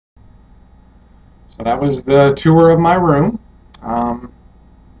So that was the tour of my room.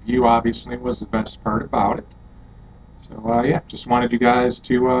 View obviously was the best part about it. So yeah, just wanted you guys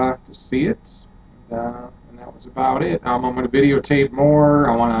to see it, and that was about it. I'm going to videotape more.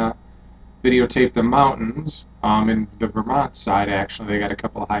 I want to videotape the mountains. In the Vermont side, actually, they got a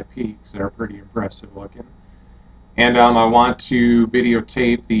couple of high peaks that are pretty impressive looking. And I want to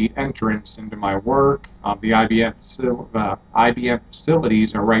videotape the entrance into my work. IBM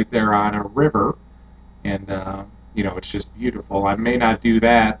facilities are right there on a river, and you know, it's just beautiful. I may not do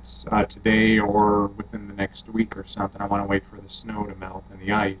that today or within the next week or something. I want to wait for the snow to melt and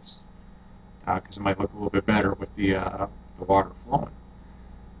the ice, because it might look a little bit better with the water flowing.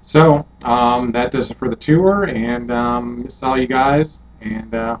 So that does it for the tour, and miss all you guys,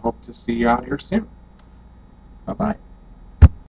 and hope to see you out here soon. Bye bye.